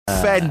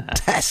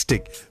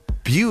fantastic,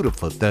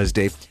 beautiful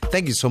Thursday.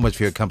 Thank you so much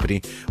for your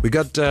company. We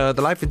got The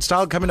Life in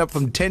Style coming up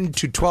from 10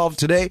 to 12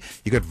 today.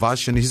 You got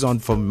Varshan, he's on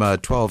from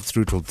 12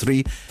 through till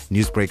 3.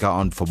 Newsbreaker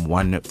on from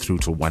 1 through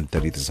till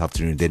 1:30 this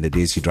afternoon. Then the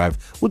Days You Drive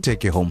will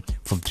take you home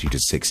from 3 to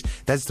 6.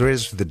 That's the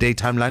rest of the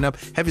daytime lineup.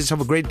 Have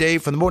yourself a great day.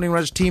 From the Morning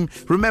Rush team,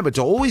 remember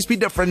to always be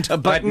different,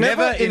 but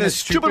never in a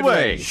stupid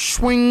way.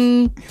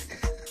 Swing.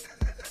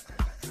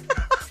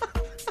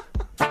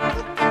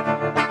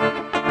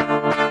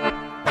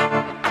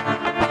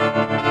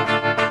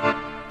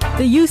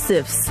 The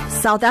Yusufs,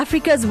 South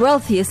Africa's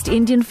wealthiest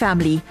Indian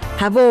family,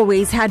 have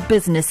always had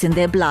business in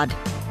their blood.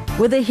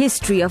 With a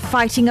history of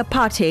fighting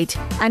apartheid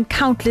and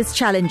countless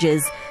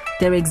challenges,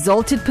 their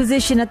exalted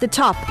position at the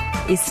top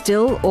is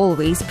still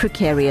always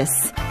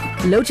precarious.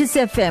 Lotus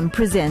FM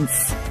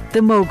presents The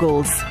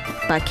Moghuls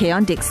by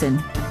Keon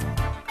Dixon.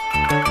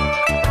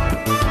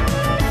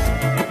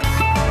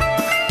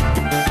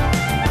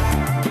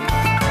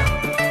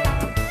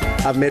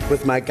 I've met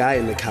with my guy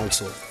in the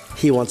council.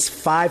 He wants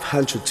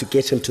 500 to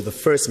get him to the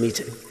first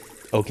meeting.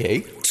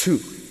 Okay. 2,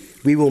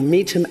 we will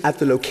meet him at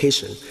the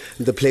location,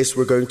 the place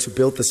we're going to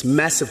build this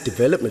massive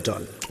development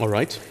on. All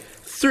right.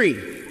 3,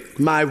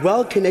 my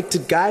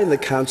well-connected guy in the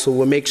council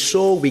will make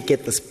sure we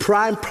get this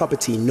prime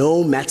property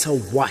no matter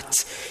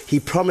what. He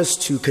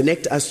promised to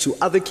connect us to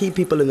other key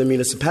people in the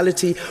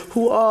municipality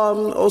who are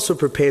also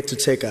prepared to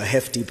take a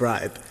hefty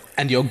bribe.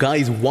 And your guy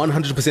is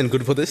 100%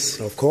 good for this?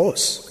 Of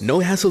course. No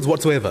hassles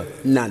whatsoever?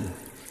 None.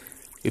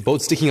 We're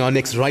both sticking our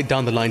necks right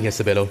down the line here,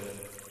 Sabelo.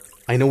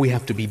 I know we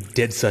have to be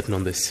dead certain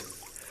on this.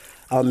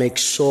 I'll make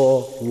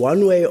sure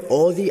one way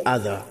or the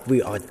other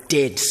we are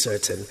dead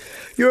certain.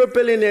 You're a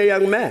billionaire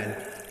young man.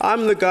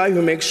 I'm the guy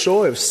who makes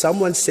sure if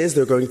someone says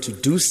they're going to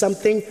do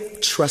something,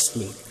 trust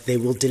me, they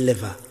will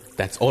deliver.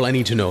 That's all I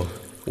need to know.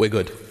 We're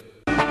good.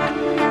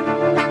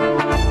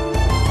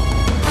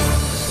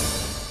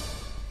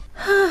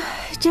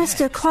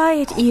 Just a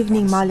quiet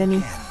evening,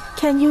 Malini.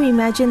 Can you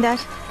imagine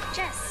that?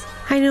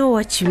 I know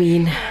what you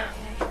mean.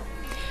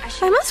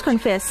 I must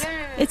confess,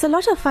 it's a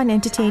lot of fun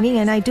entertaining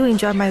and I do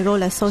enjoy my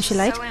role as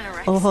socialite,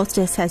 or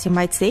hostess as you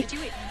might say.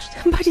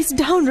 But it's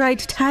downright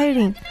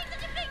tiring.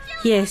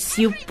 Yes,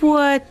 you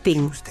poor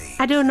thing.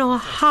 I don't know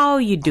how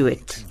you do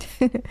it.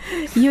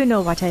 You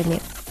know what I mean.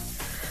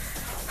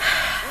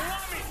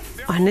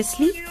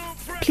 Honestly?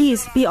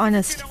 Please, be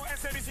honest.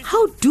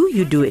 How do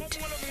you do it?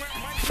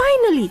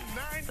 Finally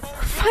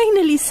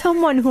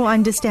someone who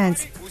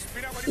understands.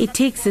 It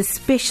takes a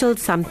special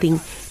something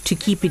to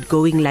keep it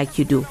going like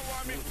you do.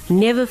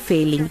 Never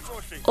failing,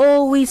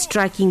 always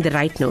striking the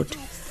right note.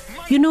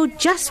 You know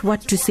just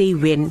what to say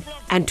when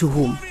and to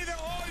whom.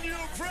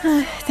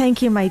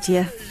 Thank you, my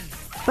dear.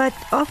 But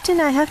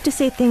often I have to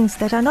say things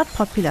that are not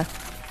popular.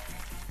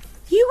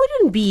 You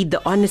wouldn't be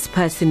the honest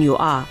person you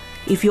are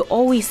if you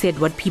always said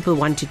what people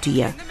wanted to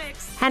hear.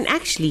 And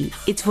actually,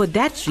 it's for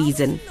that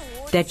reason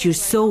that you're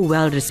so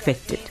well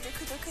respected.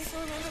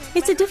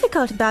 It's a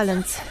difficult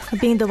balance,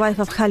 being the wife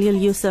of Khalil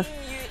Yusuf.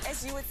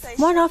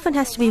 One often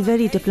has to be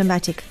very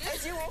diplomatic.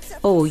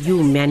 Oh,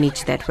 you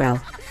manage that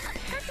well.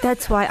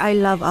 That's why I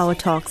love our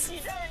talks.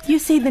 You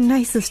say the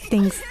nicest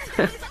things.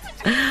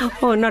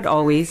 Oh, not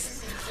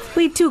always.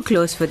 We're too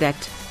close for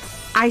that.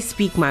 I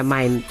speak my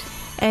mind.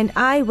 And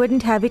I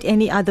wouldn't have it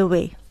any other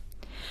way.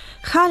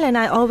 Khal and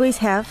I always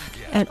have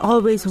and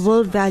always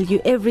will value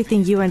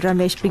everything you and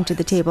Ramesh bring to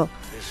the table.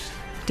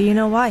 Do you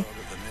know why?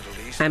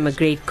 I'm a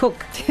great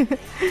cook.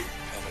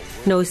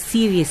 No,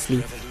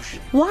 seriously.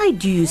 Why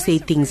do you say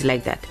things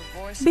like that?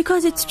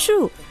 Because it's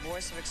true.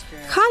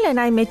 Khal and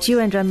I met you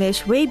and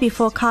Ramesh way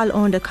before Khal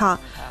owned a car,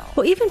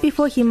 or even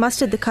before he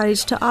mustered the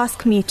courage to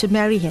ask me to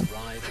marry him.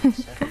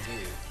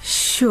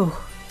 Sure.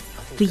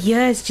 The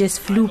years just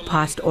flew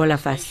past all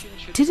of us,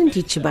 didn't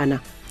it,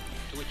 Shibana?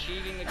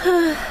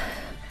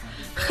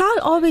 Khal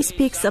always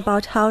speaks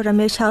about how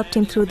Ramesh helped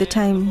him through the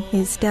time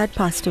his dad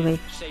passed away.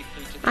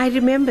 I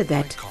remember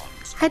that.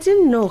 I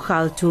didn't know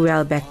Khal too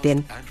well back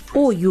then,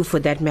 or you for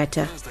that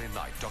matter.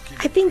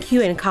 I think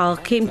you and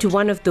Khal came to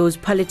one of those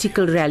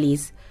political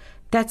rallies.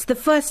 That's the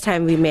first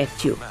time we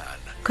met you,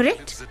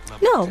 correct?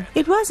 No,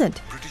 it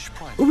wasn't.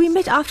 We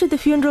met after the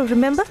funeral,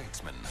 remember?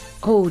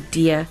 Oh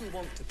dear.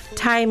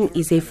 Time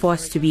is a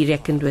force to be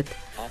reckoned with.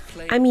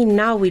 I mean,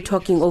 now we're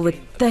talking over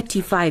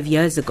 35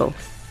 years ago.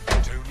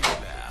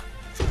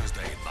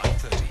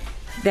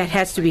 That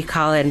has to be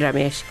Khal and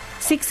Ramesh.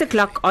 6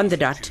 o'clock on the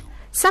dot.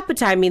 Supper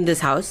time in this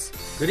house.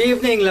 Good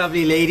evening,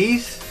 lovely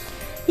ladies.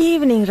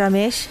 Evening,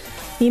 Ramesh.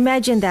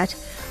 Imagine that.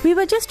 We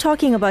were just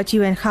talking about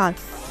you and Khal.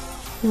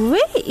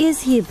 Where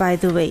is he, by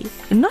the way?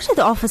 Not at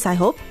the office, I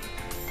hope.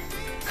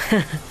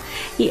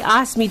 He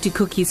asked me to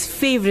cook his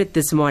favorite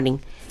this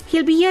morning.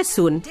 He'll be here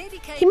soon.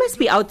 He must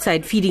be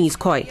outside feeding his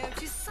koi.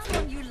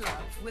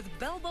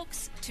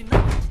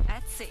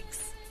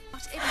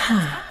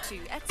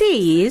 There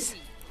he is.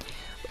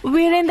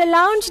 We're in the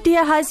lounge,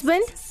 dear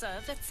husband.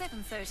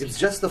 It's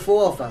just the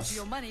four of us.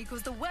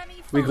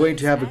 We're going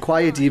to have a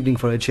quiet evening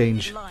for a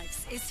change.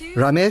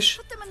 Ramesh,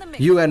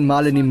 you and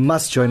Malini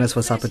must join us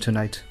for supper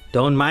tonight.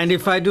 Don't mind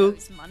if I do.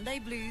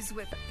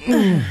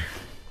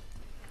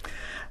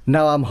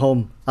 Now I'm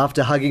home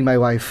after hugging my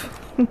wife.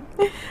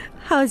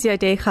 How's your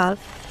day, Khal?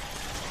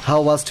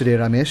 How was today,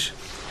 Ramesh?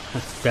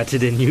 Better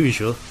than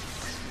usual.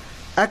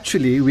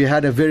 Actually, we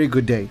had a very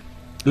good day.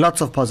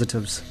 Lots of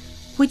positives.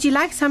 Would you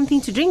like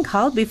something to drink,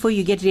 Hal, before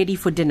you get ready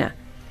for dinner?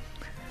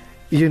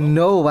 You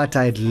know what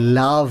I'd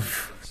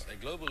love?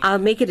 I'll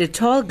make it a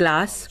tall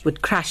glass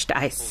with crushed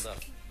ice.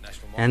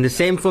 And the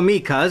same for me,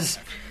 cuz.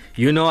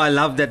 You know I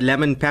love that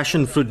lemon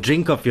passion fruit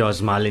drink of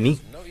yours, Malini.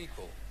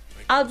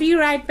 I'll be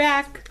right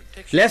back.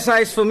 Less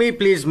ice for me,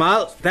 please,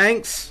 Mal.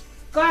 Thanks.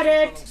 Got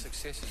it.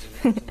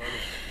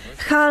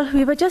 Khal,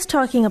 we were just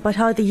talking about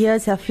how the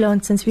years have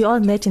flown since we all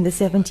met in the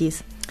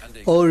 70s.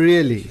 Oh,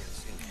 really?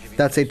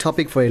 That's a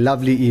topic for a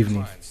lovely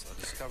evening.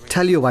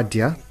 Tell you what,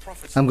 dear.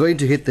 I'm going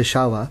to hit the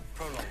shower.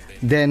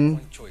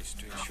 Then,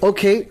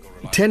 okay,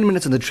 10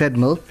 minutes on the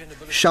treadmill,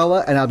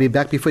 shower, and I'll be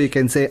back before you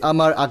can say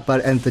Amar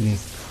Akbar Anthony.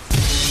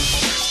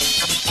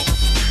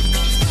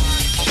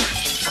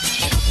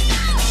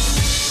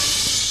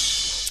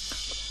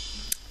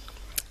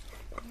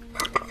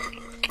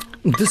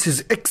 This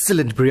is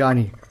excellent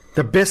biryani.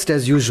 The best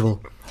as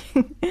usual.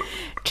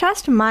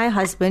 Trust my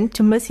husband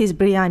to miss his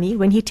biryani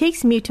when he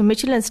takes me to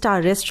Michelin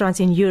star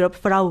restaurants in Europe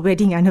for our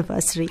wedding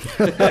anniversary.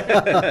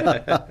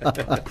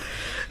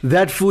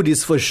 That food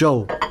is for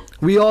show.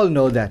 We all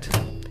know that.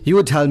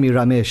 You tell me,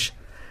 Ramesh.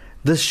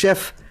 This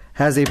chef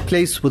has a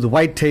place with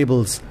white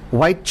tables,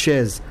 white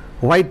chairs,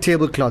 white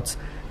tablecloths,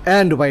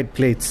 and white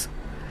plates.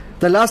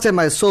 The last time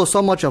I saw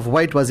so much of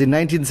white was in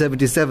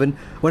 1977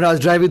 when I was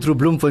driving through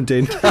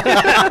Bloemfontein.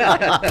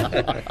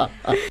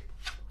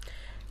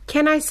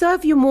 Can I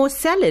serve you more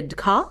salad,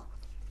 Carl?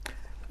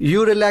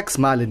 You relax,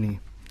 Malini.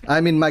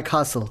 I'm in my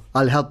castle.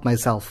 I'll help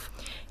myself.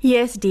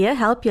 Yes, dear,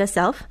 help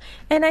yourself.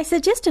 And I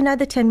suggest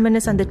another 10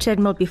 minutes on the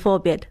treadmill before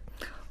bed.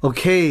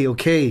 Okay.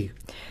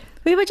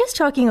 We were just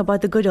talking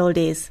about the good old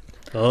days.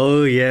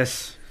 Oh,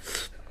 yes.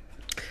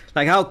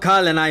 Like how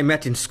Carl and I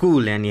met in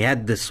school and he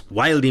had this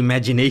wild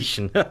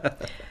imagination.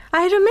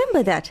 I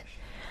remember that.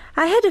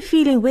 I had a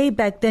feeling way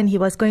back then he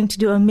was going to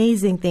do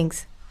amazing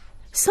things.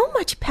 So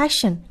much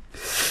passion.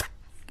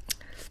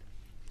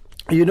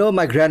 You know,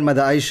 my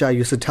grandmother Aisha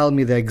used to tell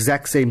me the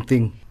exact same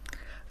thing.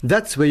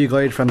 That's where you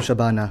got it from,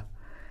 Shabana.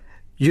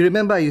 You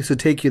remember I used to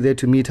take you there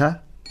to meet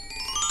her?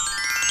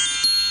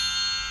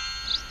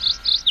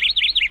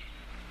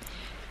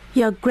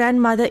 Your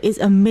grandmother is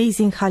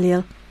amazing,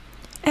 Khalil.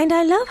 And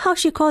I love how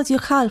she calls you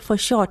Khal for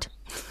short.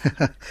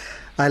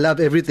 I love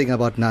everything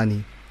about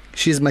Nani.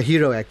 She's my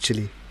hero,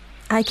 actually.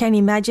 I can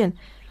imagine.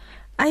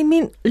 I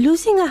mean,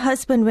 losing her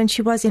husband when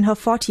she was in her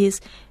 40s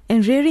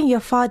and rearing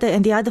your father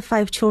and the other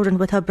 5 children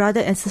with her brother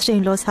and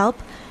sister-in-law's help,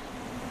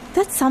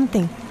 that's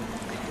something.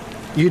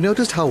 You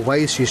noticed how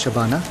wise she is,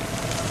 Shabana?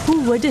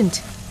 Who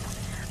wouldn't?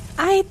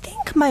 I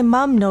think my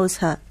mom knows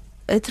her.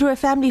 Through a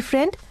family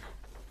friend.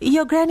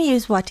 Your granny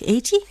is what,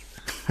 80?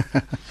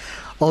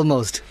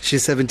 Almost.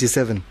 She's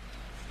 77.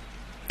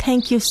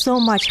 Thank you so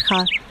much,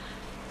 Khal.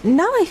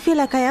 Now I feel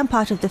like I am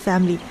part of the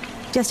family,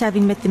 just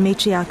having met the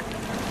matriarch.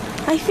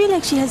 I feel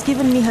like she has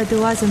given me her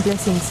duas and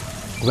blessings.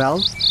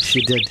 Well,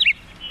 she did.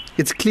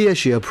 It's clear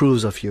she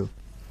approves of you.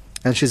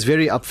 And she's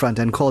very upfront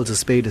and calls a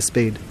spade a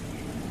spade.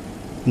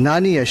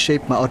 Nani has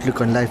shaped my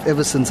outlook on life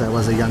ever since I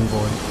was a young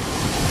boy.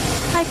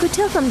 I could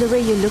tell from the way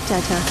you looked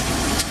at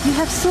her. You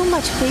have so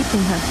much faith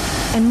in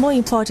her. And more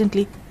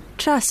importantly,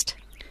 trust.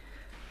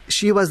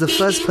 She was the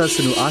first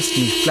person who asked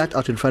me flat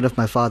out in front of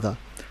my father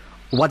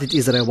what it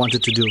is that I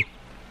wanted to do.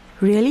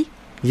 Really?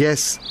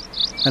 Yes.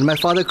 And my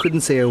father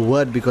couldn't say a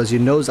word because he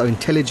knows how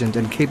intelligent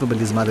and capable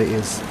his mother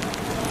is.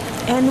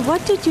 And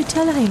what did you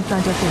tell her in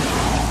front of him?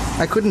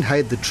 I couldn't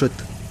hide the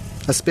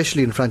truth,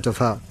 especially in front of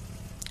her.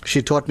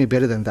 She taught me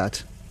better than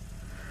that.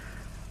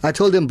 I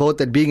told them both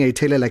that being a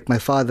tailor like my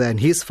father and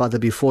his father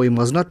before him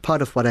was not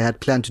part of what I had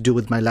planned to do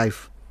with my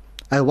life.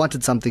 I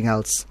wanted something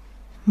else.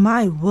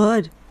 My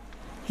word.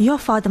 Your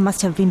father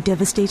must have been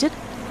devastated.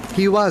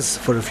 He was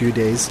for a few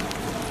days.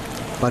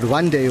 But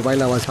one day,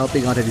 while I was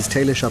helping out at his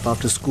tailor shop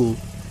after school,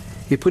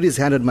 he put his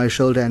hand on my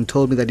shoulder and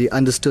told me that he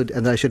understood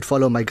and that I should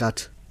follow my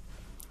gut.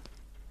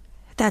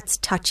 That's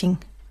touching.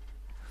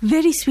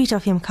 Very sweet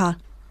of him, Carl.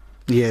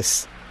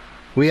 Yes.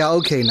 We are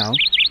okay now.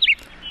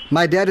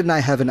 My dad and I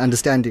have an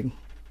understanding.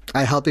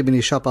 I help him in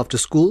his shop after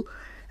school,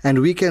 and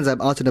weekends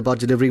I'm out and about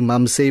delivering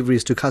Mum's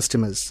savouries to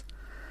customers.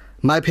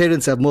 My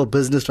parents have more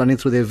business running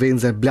through their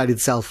veins than blood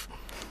itself.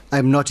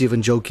 I'm not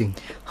even joking.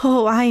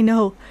 Oh, I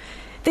know.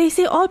 They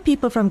say all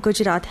people from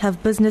Gujarat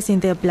have business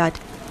in their blood.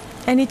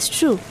 And it's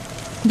true.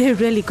 They're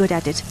really good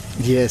at it.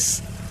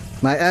 Yes.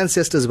 My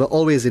ancestors were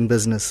always in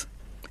business.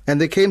 And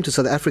they came to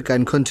South Africa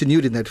and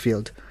continued in that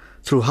field,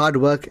 through hard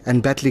work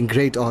and battling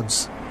great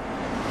odds.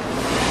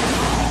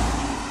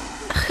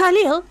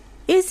 Khalil,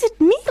 is it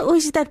me or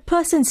is that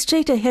person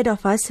straight ahead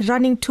of us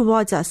running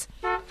towards us?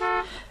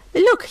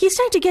 Look, he's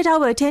trying to get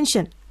our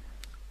attention.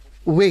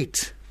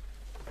 Wait.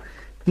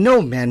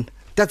 No, man.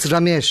 That's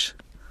Ramesh.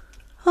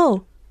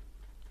 Oh.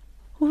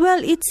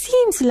 Well, it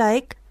seems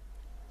like...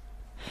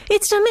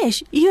 It's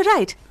Ramesh. You're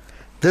right.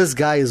 This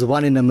guy is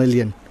 1 in a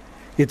million.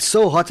 It's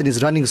so hot and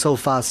he's running so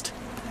fast.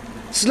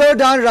 Slow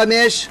down,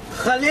 Ramesh.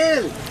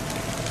 Khalil!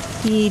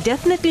 He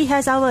definitely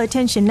has our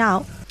attention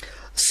now.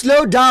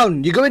 Slow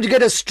down. You're going to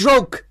get a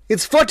stroke.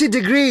 It's 40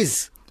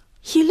 degrees.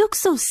 He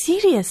looks so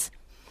serious.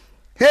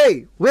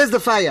 Hey, where's the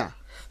fire?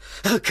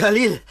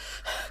 Khalil!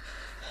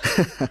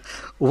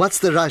 What's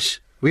the rush?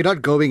 We're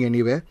not going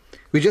anywhere.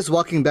 We're just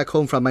walking back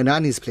home from my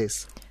nanny's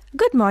place.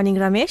 Good morning,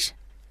 Ramesh.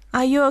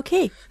 Are you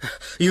okay?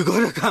 You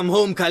gotta come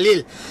home,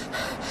 Khalil.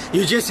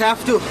 You just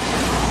have to.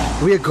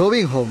 We're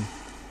going home.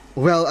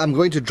 Well, I'm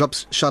going to drop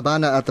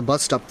Shabana at the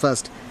bus stop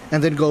first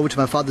and then go over to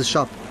my father's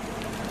shop.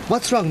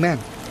 What's wrong, man?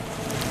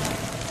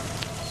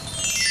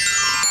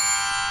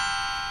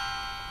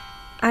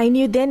 I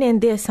knew then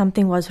and there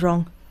something was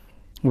wrong.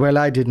 Well,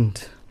 I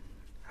didn't.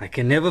 I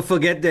can never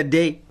forget that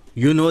day.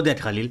 You know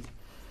that, Khalil.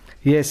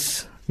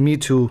 Yes, me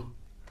too.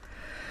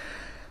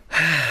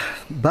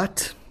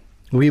 But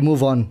we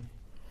move on.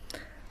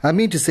 I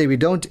mean to say we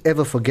don't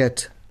ever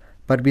forget,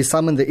 but we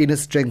summon the inner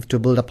strength to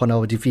build upon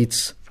our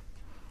defeats.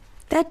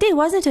 That day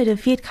wasn't a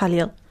defeat,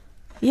 Khalil.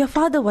 Your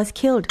father was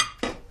killed.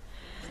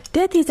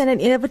 Death is an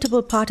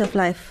inevitable part of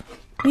life.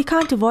 We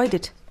can't avoid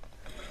it.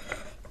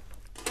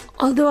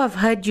 Although I've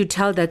heard you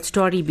tell that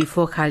story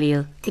before,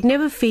 Khalil, it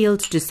never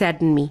failed to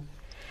sadden me.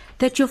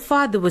 That your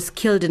father was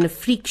killed in a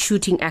freak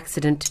shooting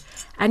accident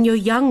and your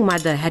young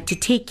mother had to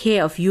take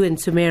care of you and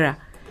Sumaira.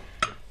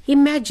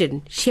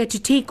 Imagine she had to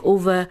take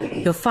over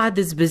your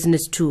father's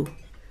business too.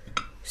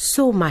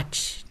 So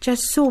much,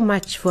 just so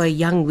much for a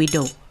young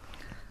widow.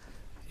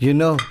 You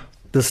know,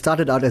 this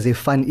started out as a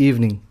fun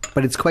evening,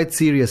 but it's quite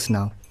serious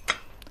now.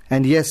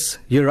 And yes,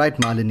 you're right,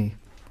 Malini.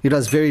 It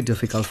was very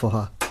difficult for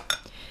her.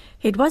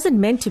 It wasn't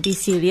meant to be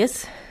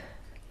serious.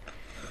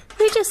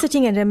 We're just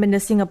sitting and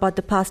reminiscing about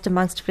the past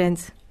amongst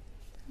friends.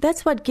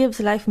 That's what gives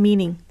life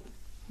meaning.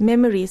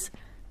 Memories,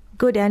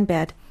 good and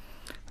bad.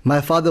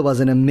 My father was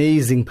an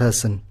amazing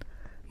person,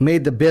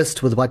 made the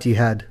best with what he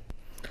had.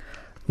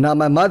 Now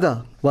my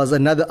mother was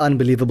another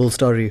unbelievable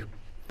story.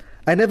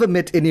 I never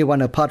met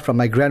anyone apart from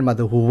my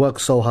grandmother who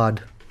worked so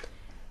hard.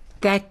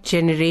 That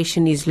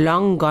generation is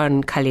long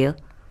gone, Khalil.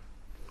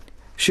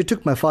 She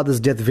took my father's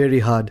death very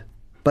hard,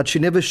 but she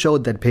never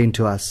showed that pain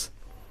to us.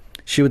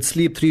 She would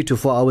sleep 3 to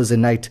 4 hours a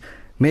night,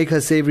 make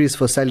her savories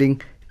for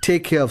selling,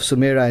 take care of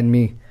Sumaira and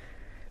me.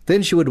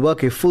 Then she would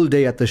work a full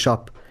day at the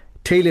shop,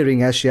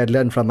 tailoring as she had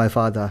learned from my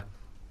father.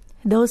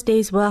 Those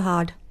days were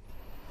hard.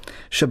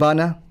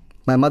 Shabana,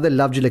 my mother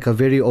loved you like her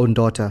very own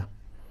daughter.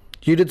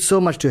 You did so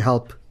much to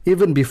help,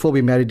 even before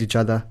we married each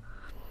other.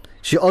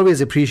 She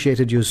always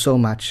appreciated you so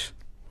much.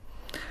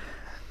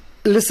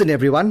 Listen,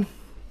 everyone.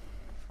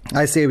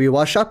 I say we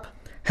wash up,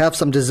 have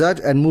some dessert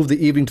and move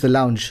the evening to the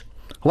lounge.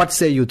 What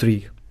say you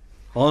three?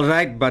 All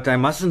right, but I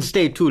mustn't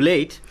stay too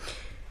late.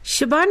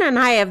 Shabana and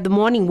I have the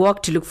morning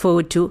walk to look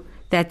forward to.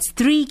 That's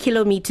 3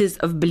 kilometers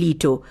of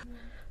Belito.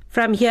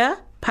 From here,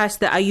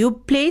 past the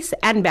Ayub place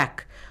and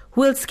back.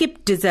 We'll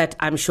skip dessert,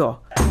 I'm sure.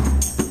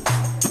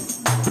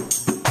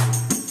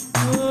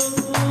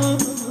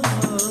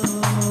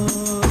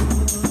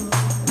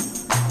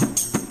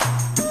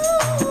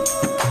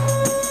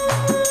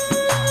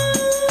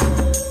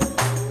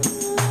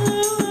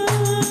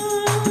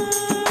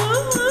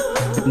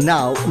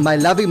 Now, my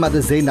loving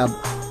mother Zainab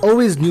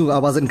always knew I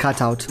wasn't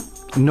cut out,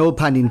 no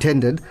pun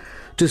intended,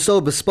 to sew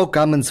bespoke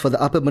garments for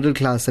the upper middle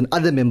class and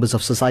other members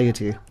of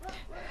society.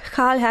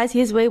 Carl has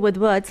his way with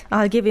words,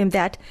 I'll give him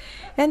that.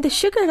 And the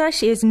sugar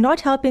rush is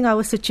not helping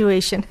our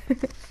situation.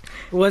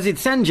 Was it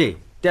Sanjay,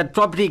 that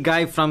property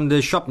guy from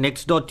the shop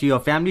next door to your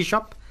family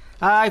shop?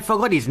 I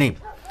forgot his name.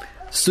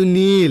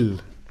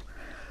 Sunil.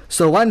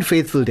 So one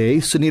faithful day,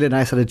 Sunil and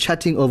I started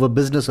chatting over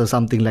business or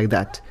something like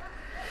that.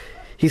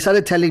 He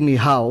started telling me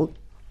how,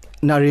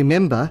 now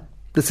remember,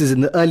 this is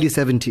in the early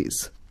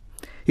 70s.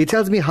 He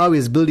tells me how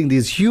he's building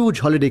these huge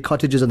holiday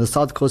cottages on the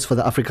south coast for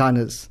the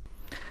Afrikaners.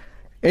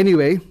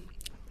 Anyway,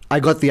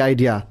 I got the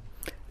idea.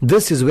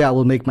 This is where I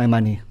will make my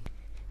money.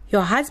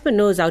 Your husband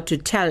knows how to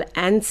tell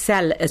and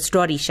sell a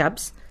story,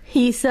 Shabs.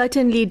 He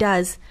certainly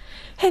does.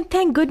 And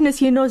thank goodness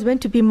he knows when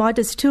to be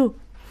modest too.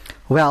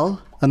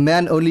 Well, a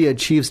man only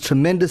achieves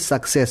tremendous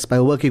success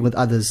by working with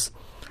others.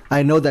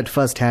 I know that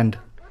firsthand.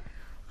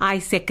 I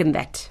second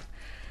that.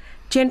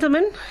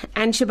 Gentlemen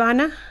and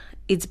Shabana,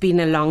 it's been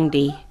a long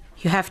day.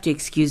 You have to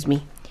excuse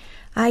me.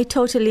 I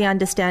totally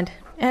understand.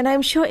 And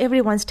I'm sure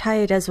everyone's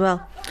tired as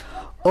well.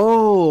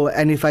 Oh,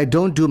 and if I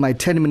don't do my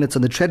 10 minutes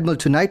on the treadmill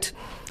tonight,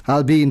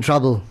 I'll be in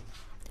trouble.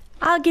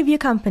 I'll give you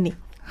company.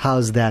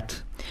 How's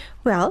that?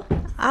 Well,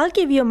 I'll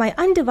give you my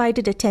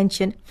undivided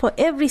attention for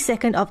every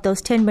second of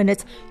those 10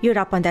 minutes you're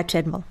up on that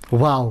treadmill.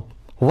 Wow,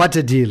 what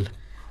a deal.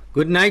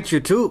 Good night, you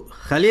two.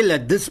 Khalil,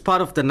 at this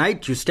part of the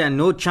night, you stand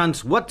no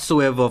chance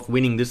whatsoever of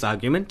winning this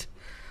argument.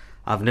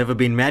 I've never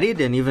been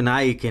married, and even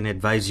I can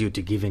advise you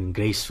to give in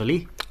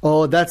gracefully.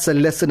 Oh, that's a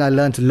lesson I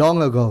learnt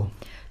long ago.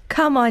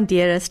 Come on,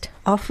 dearest.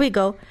 Off we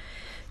go.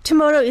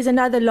 Tomorrow is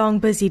another long,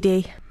 busy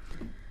day.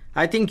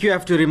 I think you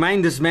have to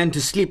remind this man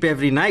to sleep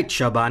every night,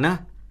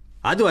 Shabana.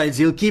 Otherwise,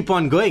 he'll keep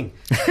on going.